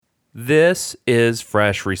This is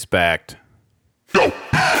Fresh Respect.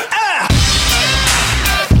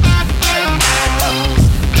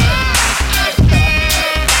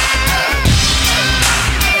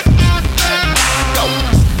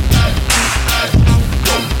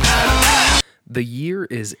 The year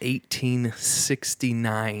is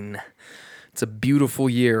 1869. It's a beautiful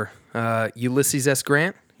year. Ulysses S.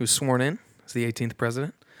 Grant, who was sworn in as the 18th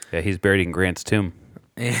president. Yeah, he's buried in Grant's tomb.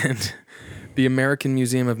 And the American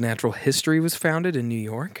Museum of Natural History was founded in New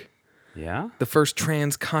York. Yeah? The first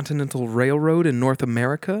transcontinental railroad in North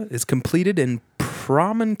America is completed in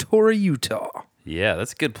Promontory, Utah. Yeah,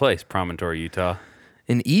 that's a good place, Promontory, Utah.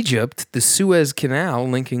 In Egypt, the Suez Canal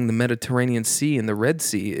linking the Mediterranean Sea and the Red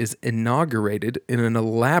Sea is inaugurated in an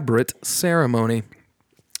elaborate ceremony.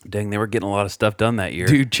 Dang, they were getting a lot of stuff done that year.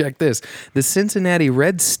 Dude, check this. The Cincinnati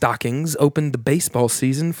Red Stockings opened the baseball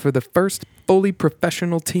season for the first fully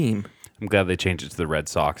professional team. I'm glad they changed it to the Red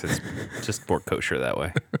Sox. It's just more kosher that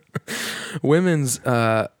way. Women's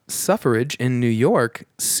suffrage in New York,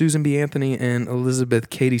 Susan B. Anthony and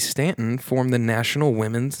Elizabeth Cady Stanton formed the National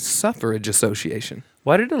Women's Suffrage Association.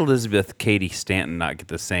 Why did Elizabeth Cady Stanton not get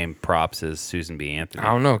the same props as Susan B. Anthony?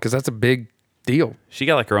 I don't know, because that's a big deal. She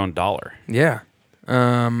got like her own dollar. Yeah.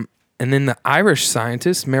 And then the Irish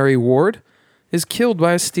scientist, Mary Ward, is killed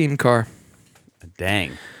by a steam car.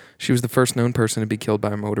 Dang. She was the first known person to be killed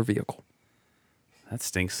by a motor vehicle. That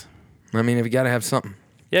stinks. I mean, if you got to have something.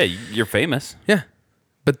 Yeah, you're famous. Yeah.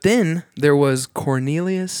 But then there was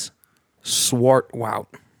Cornelius Swartwout.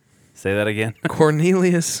 Say that again.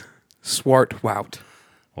 Cornelius Swartwout.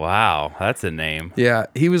 Wow, that's a name. Yeah,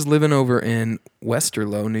 he was living over in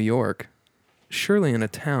Westerlo, New York. Surely in a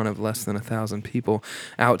town of less than 1,000 people.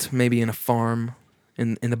 Out maybe in a farm,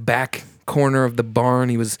 in the back corner of the barn.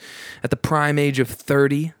 He was at the prime age of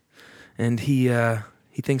 30, and he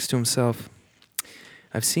thinks to himself,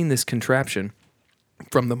 I've seen this contraption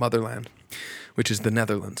from the motherland, which is the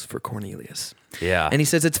Netherlands for Cornelius. Yeah. And he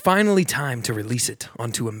says it's finally time to release it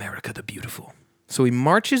onto America the Beautiful. So he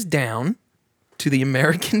marches down to the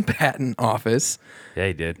American Patent Office. Yeah,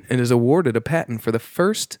 he did. And is awarded a patent for the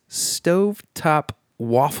first stovetop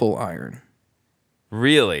waffle iron.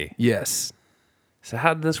 Really? Yes. So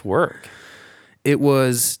how did this work? It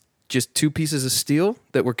was just two pieces of steel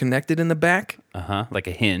that were connected in the back. Uh-huh. Like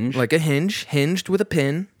a hinge? Like a hinge, hinged with a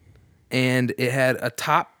pin. And it had a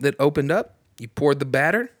top that opened up. You poured the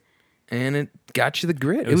batter, and it got you the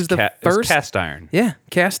grit. It was the first. It was cast iron. Yeah,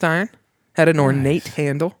 cast iron. Had an ornate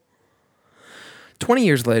handle. 20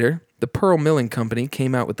 years later, the Pearl Milling Company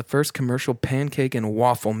came out with the first commercial pancake and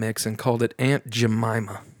waffle mix and called it Aunt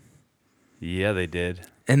Jemima. Yeah, they did.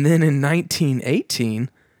 And then in 1918,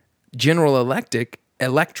 General Electric,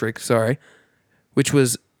 which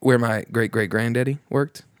was where my great-great-granddaddy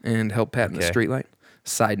worked and helped patent the streetlight.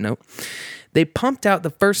 Side note. They pumped out the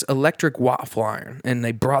first electric waffle iron, and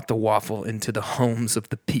they brought the waffle into the homes of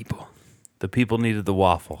the people. The people needed the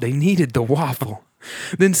waffle. They needed the waffle.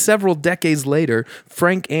 Then several decades later,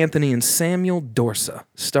 Frank Anthony and Samuel Dorsa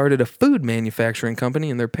started a food manufacturing company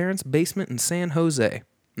in their parents' basement in San Jose.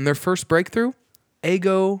 And their first breakthrough?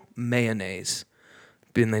 Eggo mayonnaise.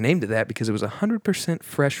 And they named it that because it was 100%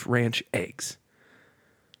 fresh ranch eggs.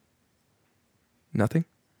 Nothing?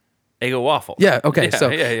 Eggo waffle. Yeah, okay.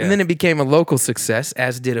 Yeah. And then it became a local success,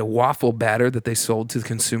 as did a waffle batter that they sold to the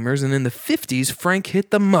consumers. And in the 50s, Frank hit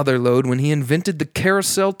the mother lode when he invented the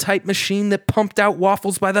carousel-type machine that pumped out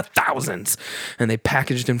waffles by the thousands. And they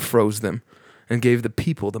packaged and froze them and gave the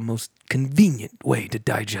people the most convenient way to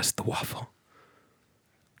digest the waffle.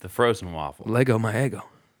 The frozen waffle. Lego my ego.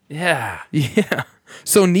 Yeah. Yeah.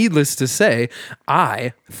 So needless to say,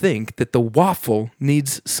 I think that the waffle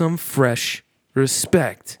needs some fresh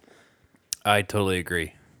respect. I totally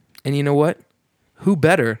agree. And you know what? Who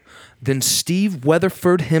better than Steve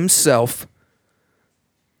Weatherford himself?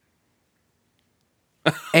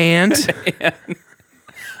 And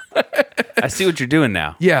I see what you're doing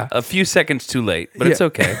now. Yeah. A few seconds too late, but it's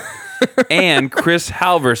okay. And Chris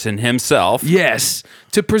Halverson himself. yes,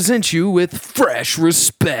 to present you with fresh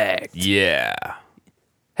respect. Yeah.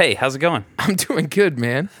 Hey, how's it going? I'm doing good,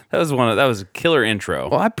 man. That was a killer intro.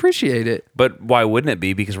 Well, I appreciate it. But why wouldn't it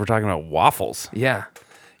be? Because we're talking about waffles. Yeah.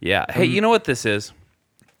 Yeah. Hey, you know what this is?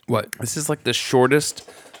 What? This is like the shortest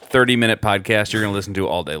 30-minute podcast you're going to listen to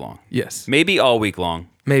all day long. Yes. Maybe all week long.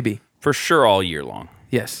 Maybe. For sure all year long.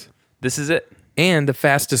 Yes. This is it. And the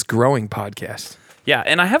fastest growing podcast. Yeah,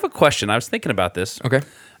 and I have a question. I was thinking about this. Okay.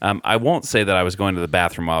 I won't say that I was going to the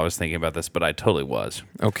bathroom while I was thinking about this, but I totally was.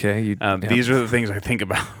 Okay. These are the things I think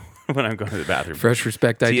about when I'm going to the bathroom. Fresh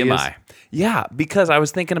respect ideas. TMI. Yeah, because I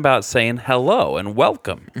was thinking about saying hello and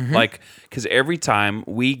welcome. Like, because every time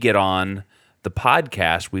we get on the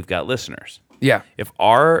podcast, we've got listeners. Yeah. If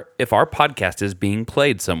our podcast is being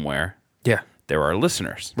played somewhere, Yeah. there are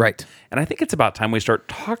listeners. Right. And I think it's about time we start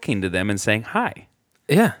talking to them and saying hi.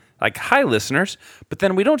 Yeah. Like, hi, listeners. But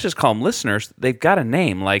then we don't just call them listeners. They've got a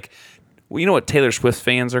name. Like, well, you know what Taylor Swift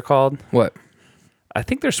fans are called? What? I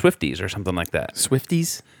think they're Swifties or something like that.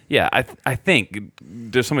 Swifties? Yeah, I think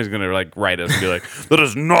there's somebody's going to like write us and be like, that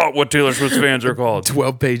is not what Taylor Swift fans are called.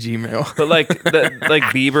 12-page email. But like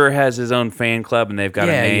Bieber has his own fan club and they've got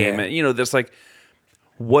a name. Yeah. And, you know, there's like,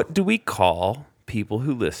 what do we call people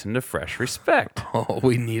who listen to Fresh Respect? Oh,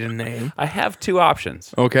 we need a name. I have two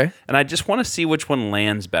options. Okay. And I just want to see which one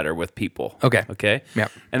lands better with people. Okay. Okay? Yeah.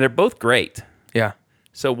 And they're both great. Yeah.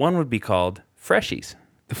 So one would be called Freshies.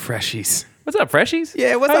 The Freshies. What's up, Freshies?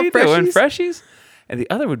 Yeah, what's How up, you doing, Freshies? Freshies? And the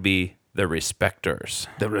other would be the Respecters.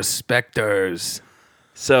 The Respecters.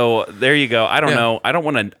 So there you go. I don't Yeah. know. I don't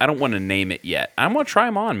want to name it yet. I'm gonna try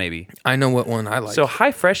them on maybe. I know what one I like. So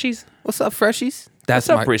hi, Freshies. what's up, Freshies? That's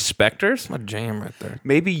What's up, my Respecters? jam right there.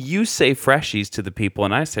 Maybe you say Freshies to the people,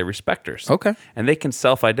 and I say Respecters. Okay. And they can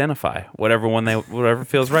self-identify whatever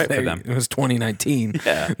feels right for them. It was 2019.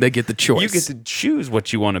 Yeah. They get the choice. You get to choose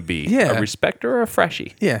what you want to be. Yeah. A Respecter or a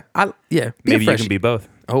Freshie. Yeah. Be a Maybe you Freshie. can be both.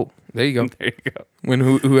 Oh, there you go. There you go. When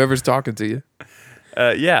whoever's talking to you.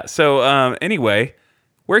 Yeah. So anyway,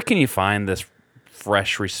 where can you find this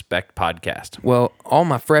Fresh Respect podcast? Well, all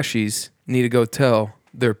my Freshies need to go tell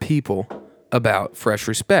their people about Fresh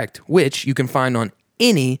Respect, which you can find on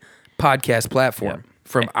any podcast platform, Yep.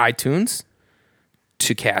 from iTunes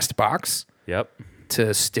to Castbox Yep.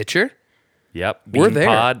 to Stitcher. Yep. We're Bean there.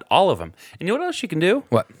 Pod, all of them. And you know what else you can do?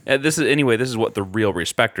 What? This is what the real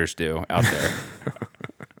Respecters do out there.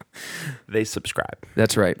 They subscribe.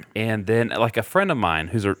 That's right, And then like a friend of mine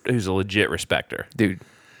who's a legit Respecter, dude.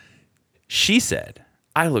 she said,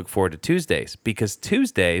 I look forward to Tuesdays because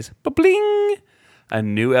Tuesdays, ba-bling, a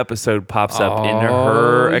new episode pops up into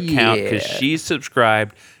her Oh, account because yeah. she's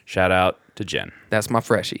subscribed. Shout out to Jen, That's my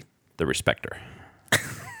Freshie. the Respecter.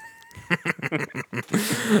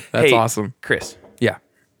 That's Hey, awesome. Chris, Yeah.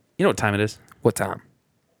 you know what time it is? What time?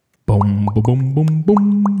 Boom, boom, boom, boom,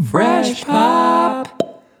 boom. Fresh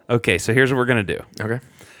pop. Okay, so here's what we're going to do. Okay.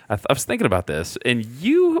 I was thinking about this, and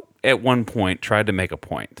you at one point tried to make a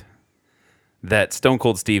point that Stone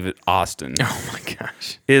Cold Steve Austin Oh my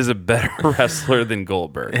gosh. is a better wrestler than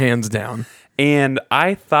Goldberg. Hands down. And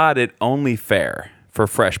I thought it only fair for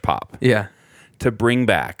Fresh Pop Yeah. to bring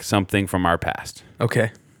back something from our past.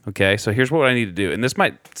 Okay. Okay, so here's what I need to do. And this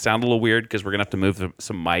might sound a little weird because we're going to have to move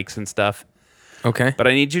some mics and stuff. Okay. But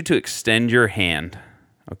I need you to extend your hand.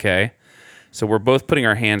 Okay? So we're both putting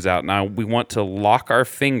our hands out. Now we want to lock our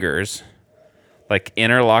fingers, like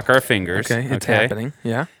interlock our fingers. Okay. It's happening.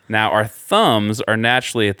 Yeah. Now our thumbs are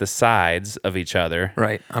naturally at the sides of each other.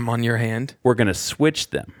 Right. I'm on your hand. We're going to switch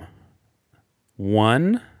them.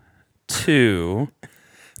 1, 2,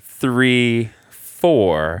 3,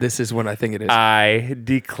 4. This is what I think it is. I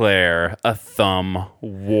declare a thumb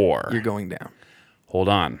war. You're going down. Hold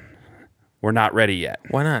on. We're not ready yet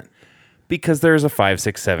Why not? because there's a 5,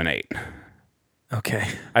 6, 7, 8. Okay.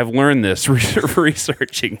 I've learned this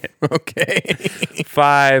researching it. Okay.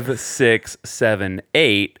 5, 6, 7,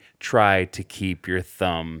 8. Try to keep your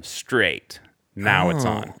thumb straight. Now it's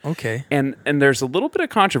on. Okay. And there's a little bit of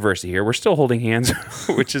controversy here. We're still holding hands,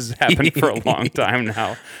 which has happened for a long time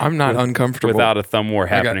now. I'm not uncomfortable Without a thumb war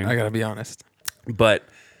happening. I got to be honest. But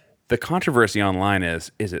the controversy online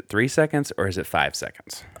is it 3 seconds or is it 5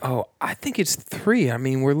 seconds? Oh, I think it's 3. I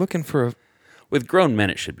mean, we're looking for a. With grown men,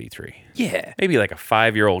 it should be 3. Yeah. Maybe like a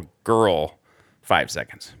 5-year-old girl, 5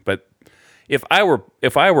 seconds. But if I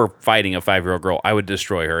were fighting a 5-year-old girl, I would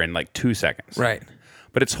destroy her in like 2 seconds. Right.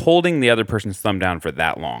 But it's holding the other person's thumb down for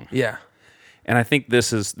that long. Yeah. And I think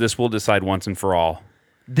this will decide once and for all.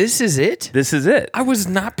 This is it? This is it. I was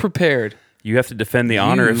not prepared. You have to defend the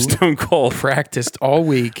honor of You Stone Cold. Practiced all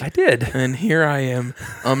week. I did. And here I am,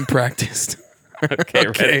 unpracticed. Okay,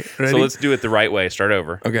 Okay, ready? So let's do it the right way. Start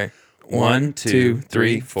over. Okay. 1, 2,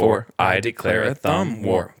 3, 4. I declare a thumb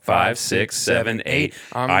war. 5, 6, 7, 8.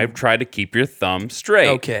 I've tried to keep your thumb straight.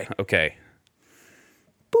 Okay. Okay.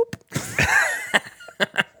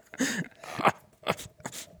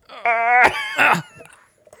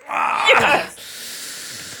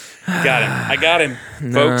 Got him. I got him,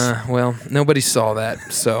 folks. Well, nobody saw that,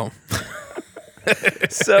 so.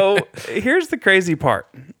 So here's the crazy part.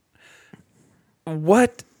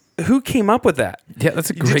 Who came up with that? Yeah, that's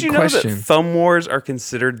a great Did you know question. that thumb wars are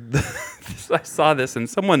considered? I saw this, and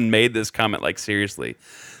someone made this comment like seriously,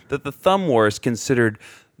 that the thumb war is considered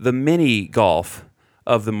the mini golf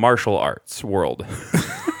of the martial arts world.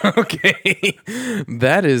 Okay.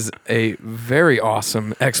 That is a very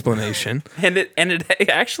awesome explanation. And it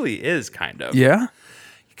actually is kind of. Yeah?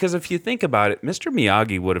 Because if you think about it, Mr.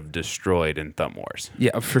 Miyagi would have destroyed in Thumb Wars.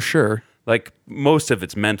 Yeah, for sure. Like, most of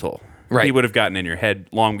it's mental. Right. He would have gotten in your head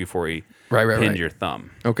long before he pinned your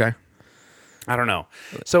thumb. Okay. I don't know.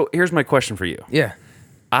 So here's my question for you. Yeah.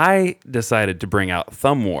 I decided to bring out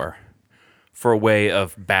Thumb War for a way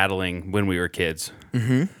of battling when we were kids.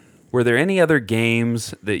 Mm-hmm. Were there any other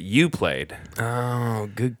games that you played Oh,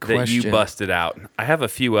 good question. that you busted out? I have a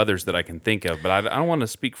few others that I can think of, but I don't want to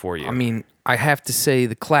speak for you. I mean, I have to say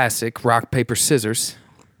the classic rock, paper, scissors.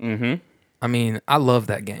 Mm-hmm. I mean, I love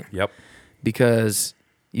that game. Yep. Because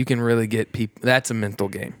you can really get people. That's a mental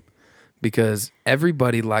game. Because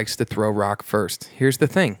everybody likes to throw rock first. Here's the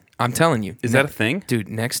thing. I'm telling you. Is that a thing? Dude,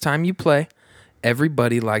 next time you play,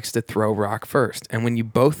 everybody likes to throw rock first. And when you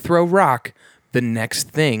both throw rock, the next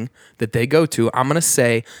thing that they go to, I'm going to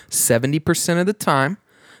say 70% of the time,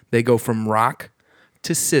 they go from rock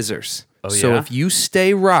to scissors. So yeah? if you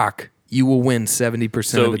stay rock, you will win 70% of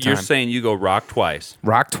So the time. you're saying you go rock twice,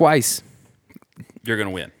 Rock twice. you're going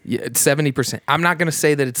to win. Yeah, it's 70%. I'm not going to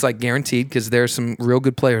say that it's like guaranteed because there's some real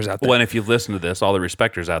good players out there. Well, and if you've listened to this, all the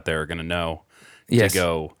respecters out there are going to know Yes. to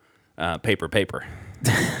go paper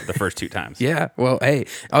the first two times. Yeah. Well, hey,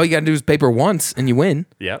 all you got to do is paper once and you win.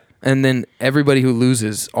 Yep. And then everybody who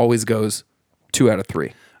loses always goes 2 out of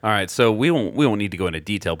 3. All right, so we won't need to go into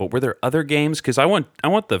detail, but were there other games? Because I want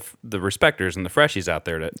the respecters and the freshies out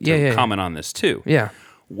there to Yeah. comment on this too. Yeah.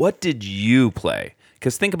 What did you play?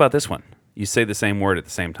 Because think about this one. You say the same word at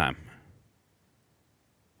the same time.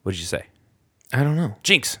 What did you say? I don't know.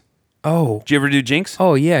 Jinx. Oh. Did you ever do Jinx?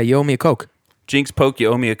 Oh, yeah. You owe me a Coke. Jinx poke, you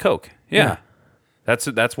owe me a Coke. Yeah.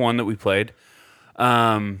 That's one that we played.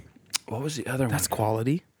 What was the other one? That's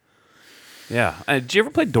quality. Yeah. Did you ever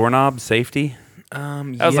play Doorknob Safety?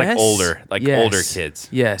 That was like older kids.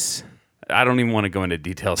 Yes. I don't even want to go into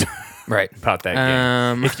details Right. about that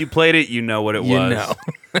game. If you played it, you know what it You was. know.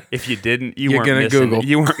 If you didn't, You're weren't gonna missing. Google.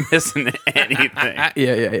 You weren't missing anything.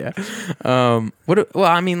 Yeah. Well,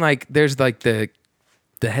 I mean, like, there's like the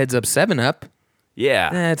heads up 7-Up. Yeah,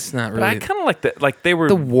 That's not but I really kind of like that. Like they were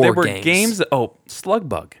The war they were games. that, Slug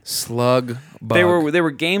Bug. slug bug. They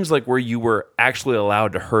were games like where you were actually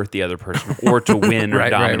allowed to hurt the other person or to win or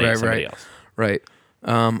dominate somebody else. Right.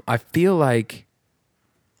 I feel like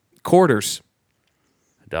quarters.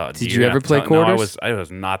 Did you ever play quarters? No, I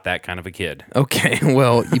was not that kind of a kid. Okay,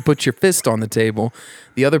 well, you put your fist on the table.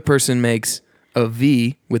 The other person makes a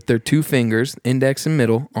V with their 2 fingers, index and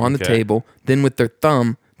middle, on the Okay. table. Then with their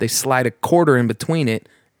thumb, they slide a quarter in between it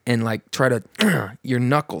and like try to your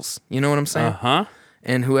knuckles. You know what I'm saying? Huh?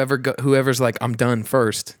 And whoever's like, I'm done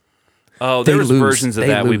first. Oh, They there was lose. versions of They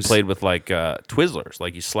that we lose. played with like Twizzlers.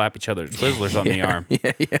 Like you slap each other's Twizzlers on the arm.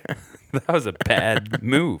 Yeah. That was a bad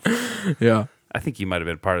move. Yeah. I think you might have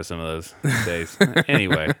been part of some of those days.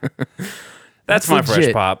 Anyway, that's my legit.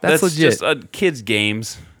 fresh pop. That's legit. just kids'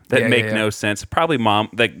 games that Yeah, make yeah. no sense. Probably mom,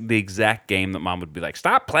 like the exact game that mom would be like,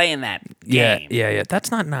 "Stop playing that Yeah. game. Yeah.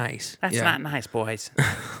 That's not nice. That's Yeah, not nice, boys."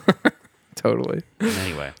 totally.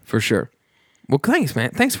 Anyway, For sure. Well, thanks,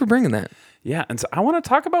 man. Thanks for bringing that. yeah, and so I want to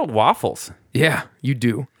talk about waffles, Yeah, you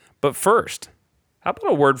do. but first, how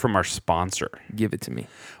about a word from our sponsor? Give it to me.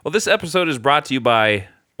 Well, this episode is brought to you by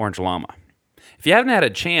Orange Llama. If you haven't had a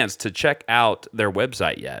chance to check out their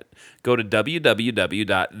website yet, go to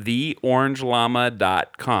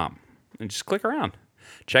www.theorangellama.com and just click around.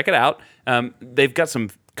 Check it out. They've got some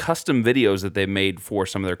custom videos that they made for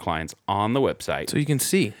some of their clients on the website. So you can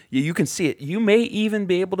see. You can see it. You may even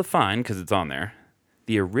be able to find, because it's on there,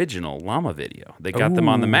 the original llama video. They got them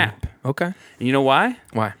on the Ooh. map. Okay. And you know why?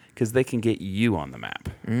 Why? Because they can get you on the map.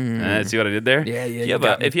 See what I did there? Yeah, If you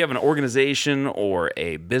got me. if you have an organization or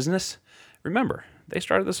a business, remember, they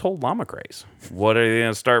started this whole llama craze. What are they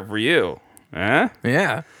going to start for you? Huh?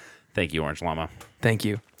 Yeah. Thank you, Orange Llama. Thank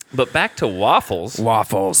you. But back to waffles.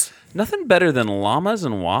 Waffles. Nothing better than llamas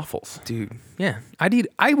and waffles. Dude. Yeah.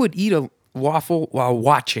 I would eat a waffle while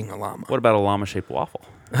watching a llama. What about a llama-shaped waffle?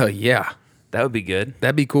 Oh, yeah. That would be good.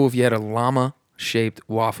 That'd be cool if you had a llama-shaped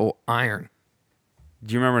waffle iron.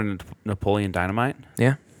 Do you remember Napoleon Dynamite?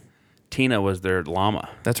 Yeah. Tina was their llama,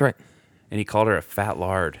 That's right. and he called her a fat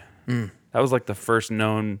lard. That was like the first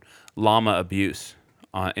known llama abuse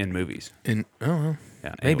in movies. And well,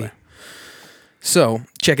 Yeah, maybe. anyway. So,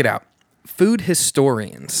 check it out. Food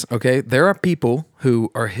historians, okay? There are people who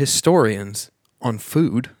are historians on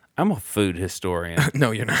food. I'm a food historian.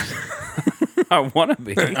 No, you're not. I want to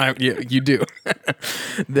be. Yeah, you do.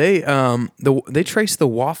 They trace the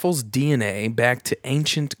waffle's DNA back to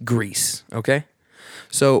ancient Greece. Okay,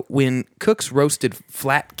 so when cooks roasted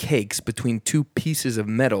flat cakes between two pieces of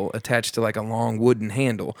metal attached to like a long wooden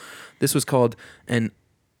handle, this was called an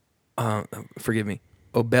forgive me,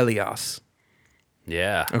 obelios.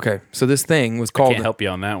 Yeah. Okay, so this thing was called. Can't help you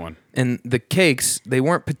on that one. And the cakes, they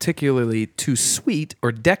weren't particularly too sweet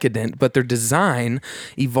or decadent, but their design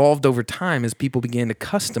evolved over time as people began to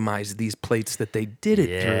customize these plates that they did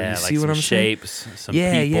it through. You like see what some I'm shapes, saying? some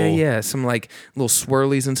Yeah, people. yeah. Some like little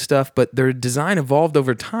swirlies and stuff, but their design evolved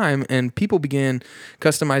over time, and people began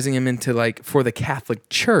customizing them into like for the Catholic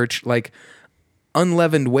Church, like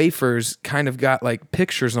unleavened wafers kind of got like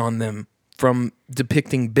pictures on them from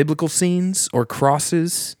depicting biblical scenes or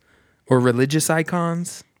crosses or religious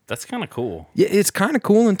icons. That's kind of cool. Yeah, it's kind of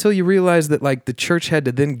cool until you realize that like the church had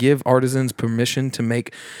to then give artisans permission to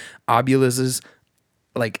make obuluses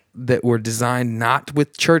like that were designed not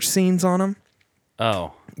with church scenes on them.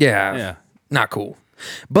 Oh. Yeah. Yeah. Not cool.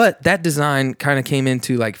 But that design kind of came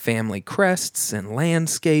into like family crests and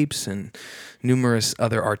landscapes and numerous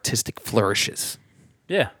other artistic flourishes.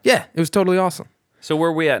 Yeah. Yeah, it was totally awesome. So where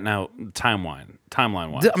are we at now,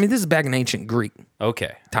 timeline-wise? I mean, this is back in ancient Greek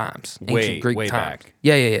Okay. times. Way- Ancient Greek way times. back.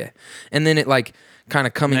 Yeah. And then it like kind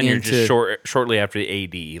of coming And you're into just shortly after the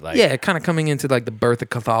AD, like yeah, kind of coming into like the birth of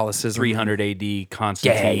Catholicism. 300 AD,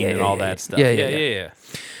 Constantine, and all that stuff. Yeah.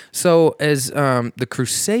 So as the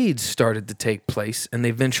Crusades started to take place and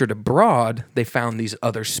they ventured abroad, they found these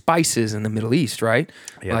other spices in the Middle East, right?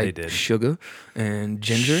 Yeah, like they did. Sugar and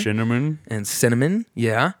ginger Cinnamon. and cinnamon,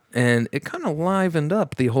 yeah. And it kind of livened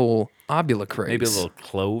up the whole obula craze. Maybe a little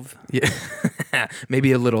clove. yeah.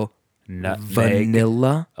 Maybe a little Nutmeg.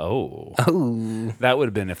 vanilla. Oh. Oh, That would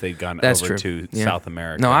have been if they'd gone that's over true. to Yeah. South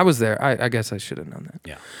America. No, I was there. I guess I should have known that.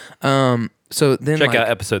 Yeah. So then Check like, out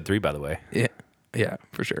episode 3, by the way. Yeah,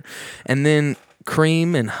 for sure. And then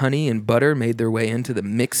cream and honey and butter made their way into the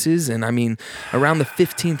mixes. And I mean, around the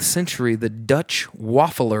 15th century, the Dutch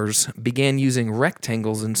wafflers began using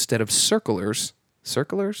rectangles instead of circulars.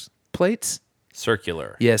 Circulars? Plates?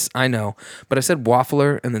 Circular. Yes, I know. But I said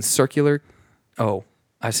waffler and then circular. Oh,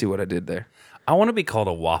 I see what I did there. I want to be called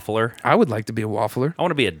a waffler. I would like to be a waffler. I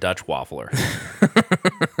want to be a Dutch waffler.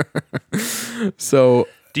 So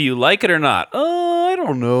Do you like it or not? I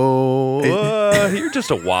don't know. You're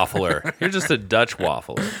just a waffler. You're just a Dutch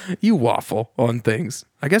waffler. you waffle on things.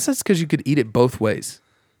 I guess that's because you could eat it both ways.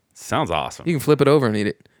 Sounds awesome. You can flip it over and eat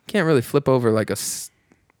it. Can't really flip over like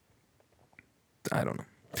I don't know.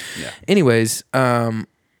 Yeah. Anyways,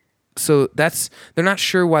 so they're not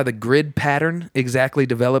sure why the grid pattern exactly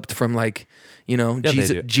developed from like, they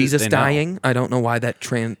do. Jesus They know. dying. I don't know why that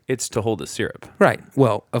It's to hold the syrup. Right.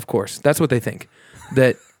 Well, of course. That's what they think.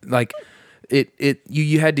 That like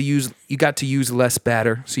you got to use less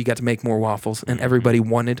batter, so you got to make more waffles, and everybody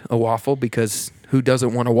wanted a waffle because who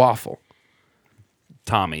doesn't want a waffle?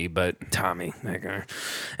 Tommy, but Tommy, that guy.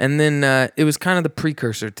 And then it was kind of the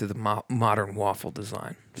precursor to the modern waffle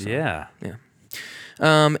design. So, yeah.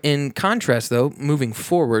 yeah. In contrast, though, moving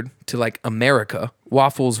forward to like America,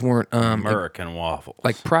 waffles weren't American waffles.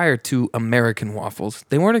 like prior to American waffles.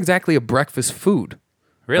 They weren't exactly a breakfast food.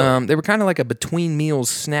 Really? They were kind of like a between meals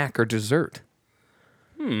snack or dessert.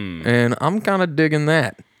 And I'm kind of digging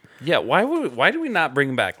that. Yeah, why do we not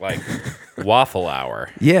bring back like waffle hour?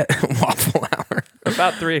 Yeah, waffle hour.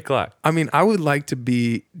 About 3:00. I mean, I would like to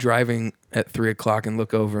be driving at 3:00 and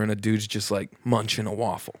look over and a dude's just like munching a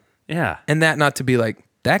waffle. Yeah. And that not to be like,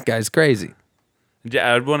 that guy's crazy.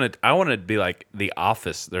 Yeah, I want to be like The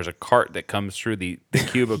Office. There's a cart that comes through the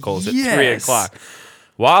cubicles at Yes. 3:00.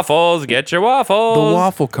 Waffles, get your waffles. The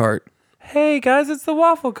waffle cart. Hey guys, it's the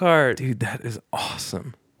waffle cart. Dude, that is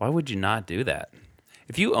awesome. Why would you not do that?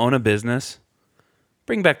 If you own a business,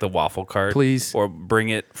 bring back the waffle cart, Please. or bring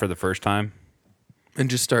it for the first time. And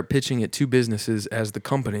just start pitching it to businesses as the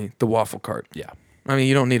company, the waffle cart. Yeah, I mean,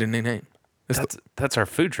 you don't need a new name. that's our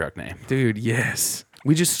food truck name. Dude, yes.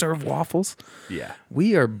 We just serve waffles. Yeah,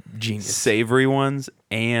 We are genius. savory ones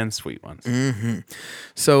and sweet ones.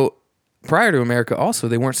 So prior to America, also,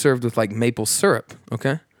 they weren't served with like maple syrup,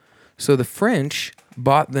 okay? So the French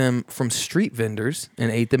bought them from street vendors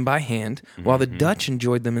and ate them by hand, while the Dutch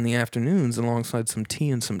enjoyed them in the afternoons alongside some tea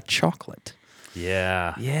and some chocolate.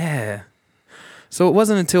 Yeah, Yeah. So it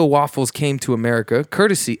wasn't until waffles came to America,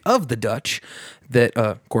 courtesy of the Dutch, that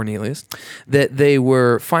Cornelius, that they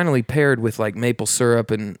were finally paired with like maple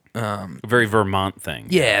syrup and very Vermont thing.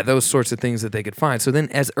 yeah, those sorts of things that they could find. So then,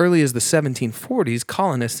 as early as the 1740s,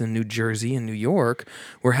 colonists in New Jersey and New York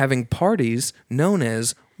were having parties known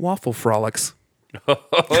as waffle frolics.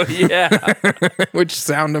 Oh yeah, which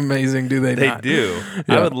sound amazing, do they they not? do.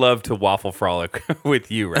 I would love to waffle frolic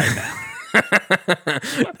with you right now.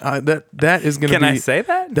 That is going to be. Can I say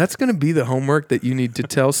that? That's going to be the homework that you need to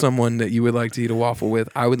tell someone that you would like to eat a waffle with.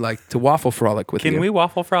 I would like to waffle frolic with you. Can we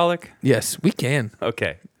waffle frolic? Yes, we can.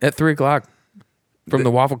 Okay. At 3:00 from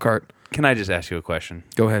the waffle cart. Can I just ask you a question?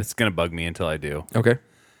 Go ahead. It's gonna bug me until I do. Okay.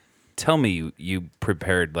 Tell me you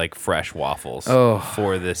prepared like fresh waffles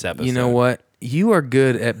for this episode. You know what? You are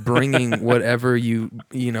good at bringing whatever you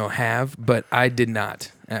have, but I did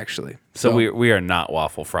not actually. So we are not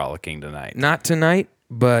waffle frolicking tonight. Not tonight,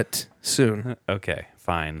 but soon. Okay,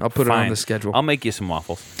 fine. I'll put it on the schedule. I'll make you some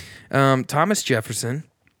waffles. Thomas Jefferson,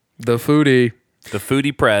 the foodie, The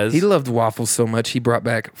foodie prez. he loved waffles so much he brought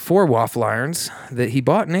back 4 waffle irons that he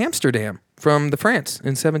bought in Amsterdam from the France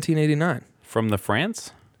in 1789. From the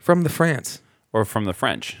France From the France. or from the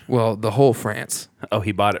French? Well, the whole France. Oh,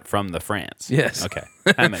 he bought it from the France. Yes. Okay,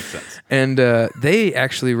 that makes sense. And they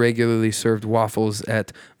actually regularly served waffles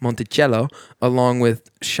at Monticello, along with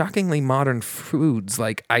shockingly modern foods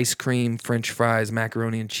like ice cream, French fries,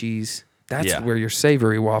 macaroni and cheese. That's where your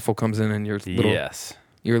savory waffle comes in your little Yes.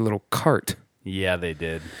 your little cart. Yeah, they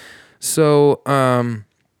did. So,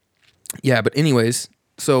 but anyways,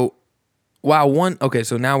 so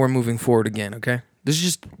so now we're moving forward again, okay? This is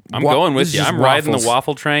just I'm going with this is you. just I'm riding waffles. the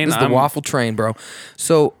waffle train. This is the waffle train, bro.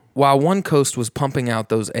 So while one coast was pumping out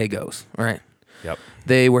those Eggos, right? Yep.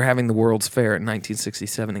 They were having the World's Fair in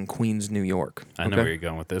 1967 in Queens, New York. I know where you're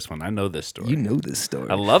going with this one. I know this story. You know this story.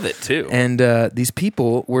 I love it too. And these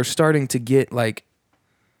people were starting to get like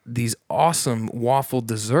these awesome waffle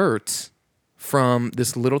desserts from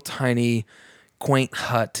this little tiny quaint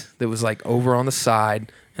hut that was like over on the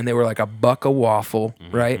side, and they were like $1 a waffle,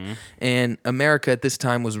 right? And America at this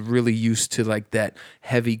time was really used to like that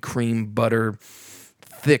heavy cream butter,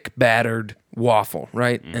 thick battered waffle,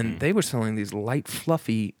 right? And they were selling these light,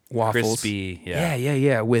 fluffy waffles. Crispy,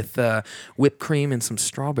 Yeah, with whipped cream and some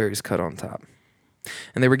strawberries cut on top.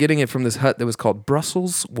 And they were getting it from this hut that was called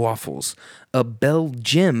Brussels Waffles, a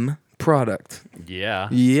Belgium product. Yeah.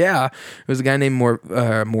 Yeah. It was a guy named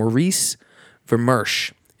Maurice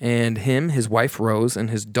Vermersch. And his wife Rose, and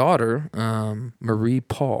his daughter, Marie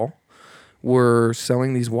Paul, were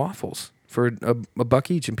selling these waffles for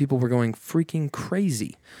 $1 each. And people were going freaking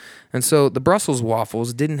crazy. And so the Brussels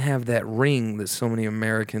waffles didn't have that ring that so many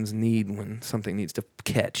Americans need when something needs to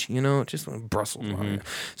catch, just Brussels.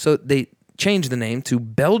 So they changed the name to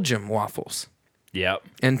Belgium waffles. Yep.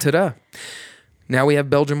 And ta-da. Now we have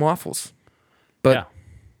Belgium waffles. But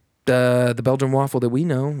the Belgian waffle that we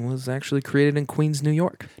know was actually created in Queens, New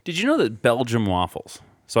York. Did you know that Belgium waffles?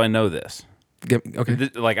 So I know this. Okay.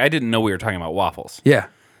 Like I didn't know we were talking about waffles. Yeah.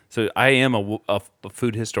 So I am a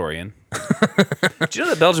food historian. Did you know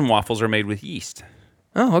that Belgian waffles are made with yeast?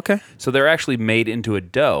 Oh, okay. So they're actually made into a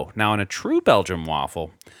dough. Now, in a true Belgian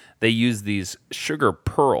waffle, they use these sugar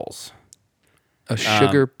pearls. A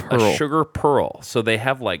sugar pearl. A sugar pearl. So they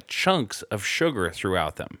have like chunks of sugar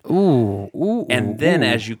throughout them. Ooh. And then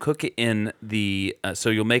as you cook it in the, so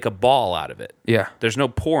you'll make a ball out of it. Yeah. There's no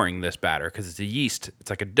pouring this batter because it's a yeast. It's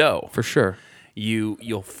like a dough. For sure.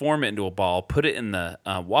 You'll form it into a ball, put it in the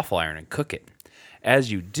waffle iron and cook it.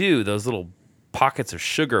 As you do, those little pockets of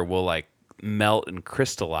sugar will like melt and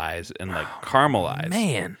crystallize and like caramelize.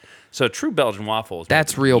 Man. So true Belgian waffles.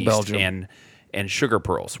 That's real Belgium. And sugar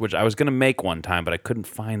pearls, which I was going to make one time, but I couldn't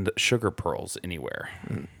find sugar pearls anywhere.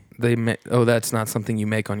 That's not something you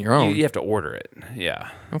make on your own. You have to order it.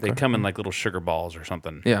 Yeah. Okay. They come in like little sugar balls or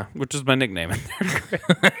something. Yeah. Which is my nickname in third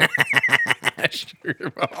grade.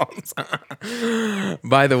 Sugar balls.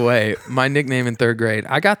 By the way, my nickname in third grade,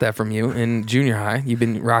 I got that from you in junior high. You've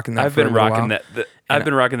been rocking that. I've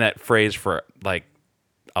been rocking that phrase for like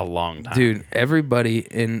a long time. Dude, everybody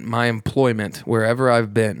in my employment, wherever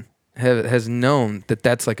I've been, has known that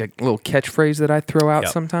that's like a little catchphrase that I throw out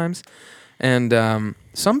sometimes. And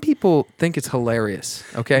some people think it's hilarious,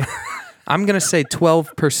 okay? I'm going to say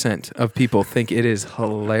 12% of people think it is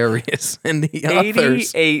hilarious. And the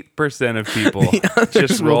others... 88% of people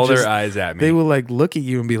just roll their eyes at me. They will like look at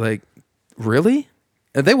you and be like, really?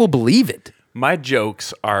 And they will believe it. My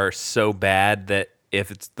jokes are so bad that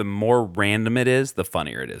if it's the more random it is, the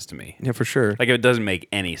funnier it is to me. Yeah, for sure. Like if it doesn't make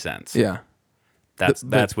any sense. Yeah.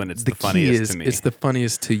 That's when it's the funniest to me. It's the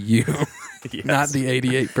funniest to you, Yes. not the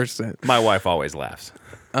 88%. My wife always laughs.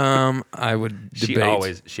 I would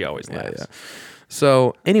debate. She always laughs. Yeah.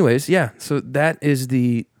 So, anyways, so that is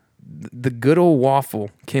the good old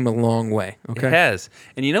waffle came a long way. Okay, It has.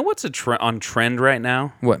 And you know what's on trend right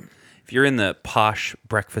now? What? If if you're in the posh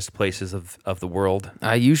breakfast places of the world,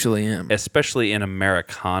 I usually am. especially in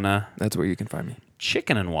Americana, That's where you can find me.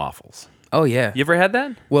 chicken and waffles. Oh yeah. You ever had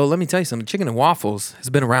that? Well, let me tell you something. Chicken and waffles has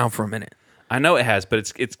been around for a minute. I know it has,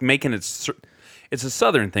 but it's making it's a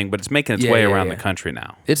southern thing, but it's making its way around the country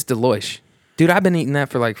now. It's Deloitte. Dude, I've been eating that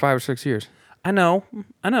for like 5 or 6 years. I know.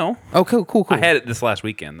 Oh, cool. I had it this last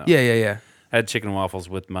weekend though. Yeah. I had chicken and waffles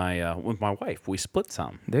with my wife. We split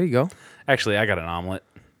some. There you go. Actually, I got an omelet.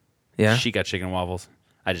 Yeah. She got chicken and waffles.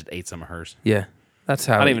 I just ate some of hers. Yeah. That's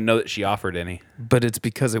how. I didn't even know that she offered any. But it's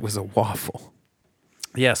because it was a waffle.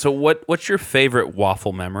 Yeah. So what's your favorite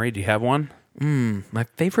waffle memory? Do you have one? My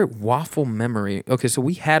favorite waffle memory. Okay, so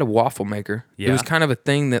we had a waffle maker. It was Yeah. kind of a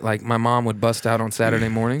thing that like my mom would bust out on Saturday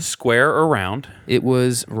mornings. Square or round? It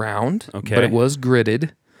was round, Okay. but it was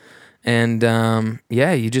gridded. And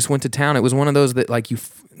yeah, you just went to town. It was one of those that like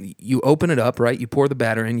you open it up, right? You pour the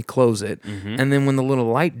batter in, you close it, and then when the little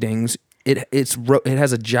light dings, it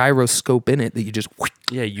has a gyroscope in it that you just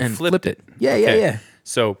Yeah, you and flipped flip it. Yeah, Okay. yeah.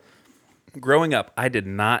 So, growing up, I did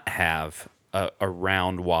not have a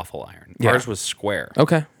round waffle iron. Yeah. Ours was square,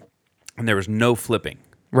 Okay, and there was no flipping.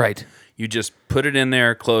 right, You just put it in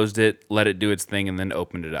there, closed it, let it do its thing, and then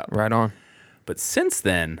opened it up. right on. But since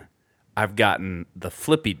then, I've gotten the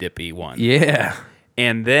flippy dippy one. Yeah.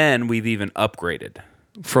 And then we've even upgraded.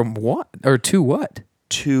 From what or to what?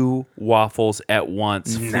 2 waffles at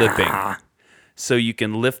once flipping. So you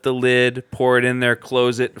can lift the lid, pour it in there,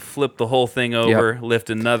 close it, flip the whole thing over, lift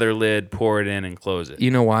another lid, pour it in, and close it. You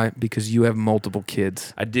know why? Because you have multiple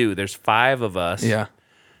kids. I do. There's 5 of us. Yeah.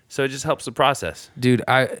 So it just helps the process. Dude,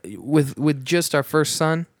 I with just our first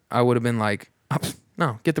son, I would have been like, oh,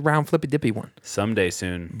 no, get the round flippy dippy one. Someday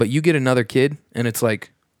soon. But you get another kid, and it's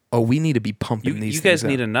like, oh, we need to be pumping these. You guys things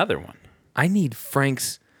need out. another one. I need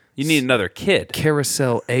Frank's You need another kid.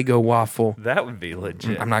 carousel Eggo waffle. That would be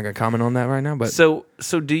legit. I'm not gonna comment on that right now, but So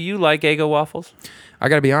do you like Eggo waffles? I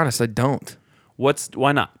gotta be honest, I don't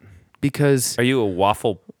Why not? because Are you a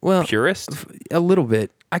waffle purist? a little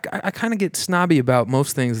bit. I kind of get snobby about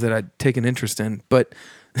most things that I take an interest in, but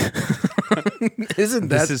isn't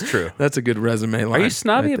that This is true. That's a good resume line. Are you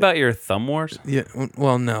snobby right about your thumb wars? there. Yeah.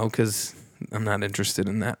 Well, no, because I'm not interested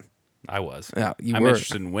in that. I was. Yeah, you I'm were.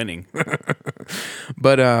 interested in winning.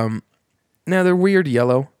 But now they're weird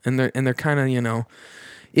yellow, and they're kind of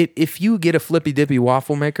if you get a flippy dippy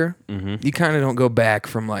waffle maker, you kind of don't go back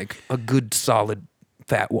from like a good solid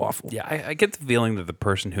fat waffle. Yeah, I get the feeling that the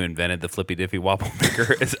person who invented the flippy dippy waffle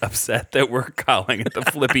maker is upset that we're calling it the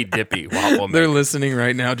flippy dippy waffle They're maker. listening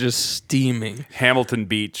right now, just steaming, Hamilton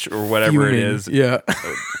Beach or whatever it fuming. is. Yeah,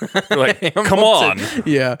 They're like, come on.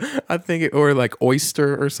 yeah. I think or like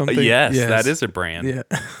oyster or something. Yes, that is a brand.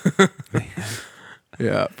 Yeah,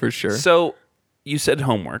 yeah, for sure. So you said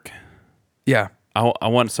homework. Yeah, I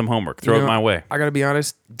want some homework. Throw You it know, my way. I gotta be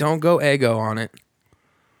honest. Don't go Eggo on it,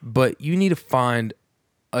 but you need to find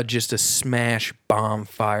just a smash bomb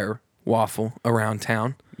fire waffle around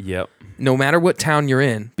town. Yep. No matter what town you're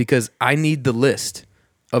in, because I need the list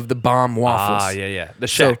of the bomb waffles. Ah, yeah. The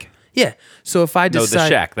So, Shack. yeah. So if I No, decide, the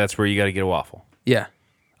Shack. That's where you got to get a waffle. Yeah.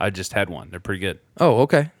 I just had one. They're pretty good. Oh,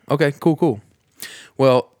 okay. Okay. Cool.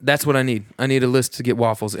 Well, that's what I need. I need a list to get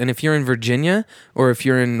waffles. And if you're in Virginia, or if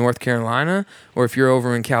you're in North Carolina, or if you're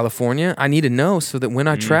over in California, I need to know so that when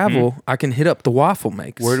I travel, I can hit up the waffle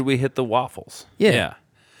makes. Where do we hit the waffles? Yeah.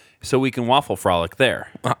 So we can waffle frolic there.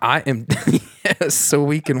 I am. Yes. So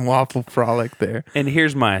we can waffle frolic there. And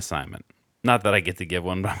here's my assignment. Not that I get to give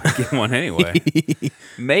one, but I'm going to give one anyway.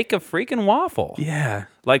 Make a freaking waffle. Yeah.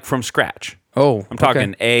 Like from scratch. Oh, I'm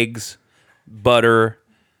talking eggs, butter,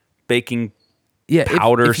 baking. yeah.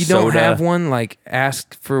 powder, if you don't soda, have one, like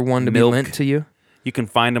ask for one to milk. be lent to you. You can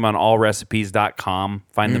find them on allrecipes.com.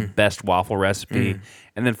 Find the best waffle recipe.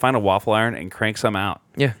 And then find a waffle iron and crank some out.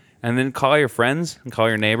 Yeah. And then call your friends and call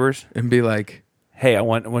your neighbors. And be like, Hey, I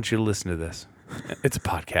want you to listen to this. It's a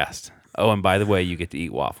podcast. Oh, and by the way, you get to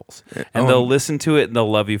eat waffles. And they'll listen to it and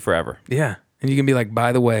they'll love you forever. yeah. And you can be like,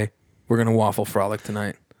 by the way, we're gonna waffle frolic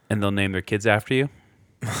tonight. And they'll name their kids after you.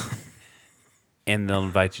 And they'll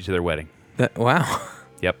invite you to their wedding. Wow.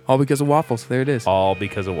 Yep. All because of waffles. There it is. All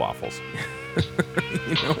because of waffles.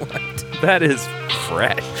 You know what? That is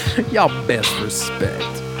fresh. Y'all best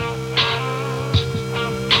respect.